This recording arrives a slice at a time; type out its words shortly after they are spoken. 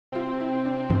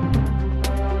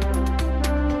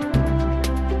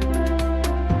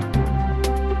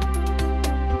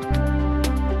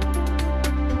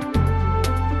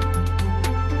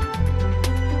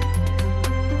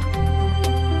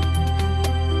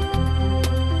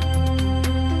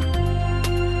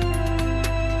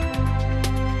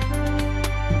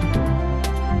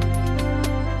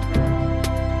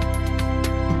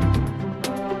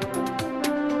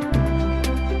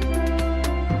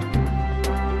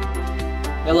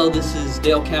Hello, this is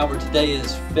Dale Calvert. Today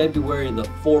is February the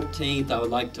 14th. I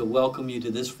would like to welcome you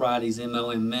to this Friday's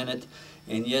MLM Minute.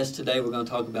 And yes, today we're going to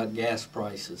talk about gas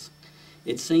prices.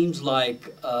 It seems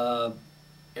like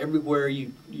everywhere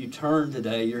you turn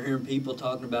today, you're hearing people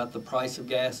talking about the price of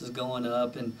gas is going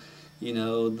up, and you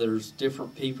know, there's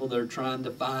different people that are trying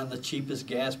to find the cheapest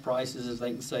gas prices as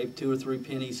they can save 2 or 3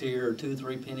 pennies here or 2 or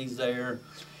 3 pennies there.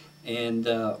 And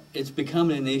it's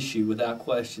becoming an issue without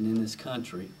question in this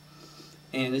country.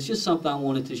 And it's just something I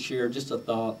wanted to share, just a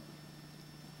thought.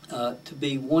 To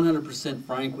be 100%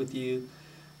 frank with you,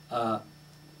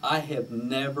 I have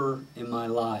never in my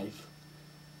life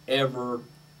ever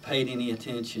paid any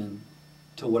attention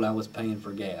to what I was paying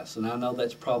for gas. And I know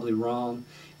that's probably wrong,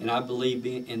 and I believe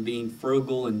in being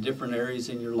frugal in different areas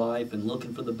in your life and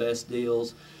looking for the best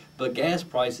deals. But gas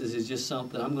prices is just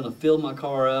something. I'm going to fill my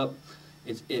car up.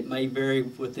 It may vary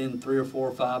within $3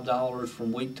 or $4 or $5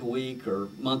 from week to week or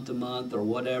month to month or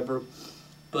whatever.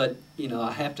 But, you know,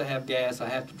 I have to have gas, I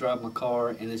have to drive my car,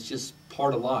 and it's just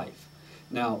part of life.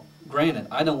 Now, granted,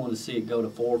 I don't want to see it go to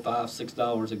 $4, $5,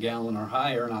 $6 a gallon or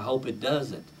higher, and I hope it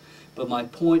doesn't. But my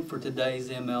point for today's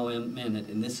MLM Minute,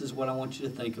 and this is what I want you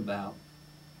to think about,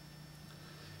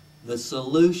 the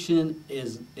solution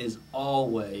is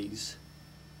always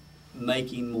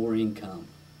making more income.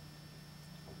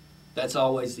 That's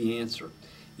always the answer.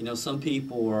 You know, some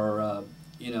people are,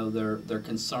 you know, they're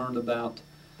concerned about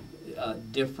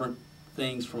different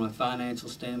things from a financial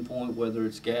standpoint, whether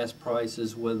it's gas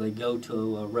prices, whether they go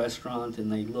to a restaurant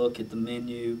and they look at the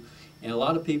menu. And a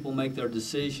lot of people make their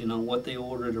decision on what they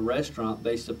order at a restaurant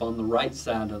based upon the right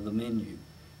side of the menu,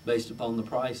 based upon the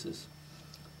prices.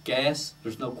 Gas,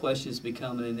 there's no question, is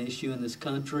becoming an issue in this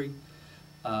country.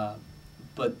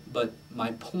 But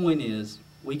my point is,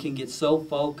 we can get so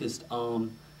focused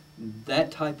on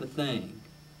that type of thing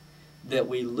that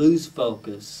we lose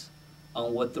focus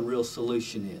on what the real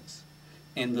solution is.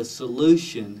 And the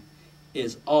solution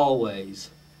is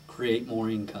always create more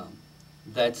income.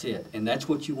 That's it. And that's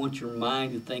what you want your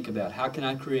mind to think about. How can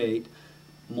I create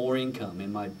more income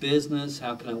in my business?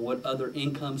 What other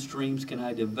income streams can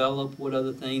I develop? What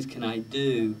other things can I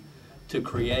do to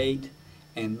create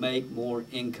and make more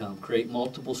income, create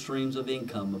multiple streams of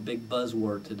income, a big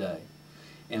buzzword today.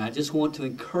 And I just want to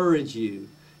encourage you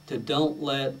to don't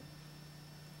let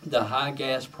the high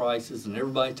gas prices and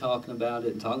everybody talking about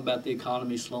it and talking about the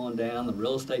economy slowing down, the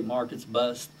real estate market's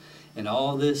bust, and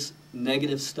all this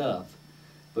negative stuff,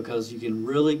 because you can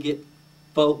really get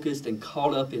focused and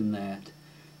caught up in that,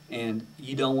 and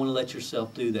you don't want to let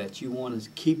yourself do that. You want to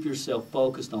keep yourself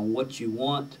focused on what you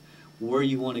want, where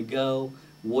you want to go,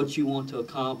 what you want to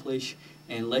accomplish,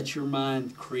 and let your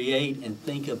mind create and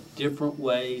think of different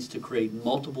ways to create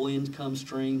multiple income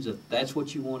streams if that's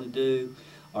what you want to do,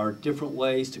 or different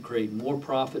ways to create more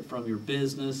profit from your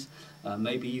business.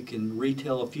 Maybe you can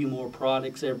retail a few more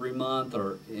products every month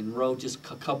or enroll just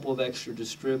a couple of extra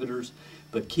distributors,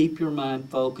 but keep your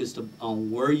mind focused on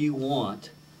where you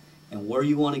want and where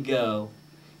you want to go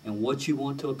and what you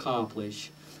want to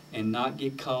accomplish, and not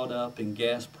get caught up in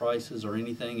gas prices or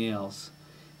anything else.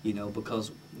 You know,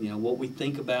 because, you know, what we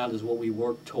think about is what we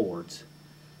work towards.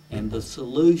 And the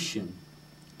solution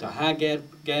to high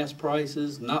gas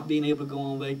prices, not being able to go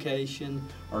on vacation,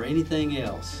 or anything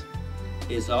else,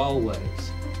 is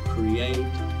always create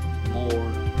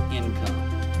more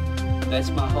income.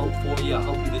 That's my hope for you. I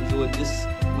hope you've enjoyed this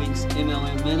week's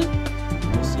MLM Minute.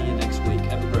 We'll see you next week.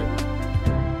 Have a great one.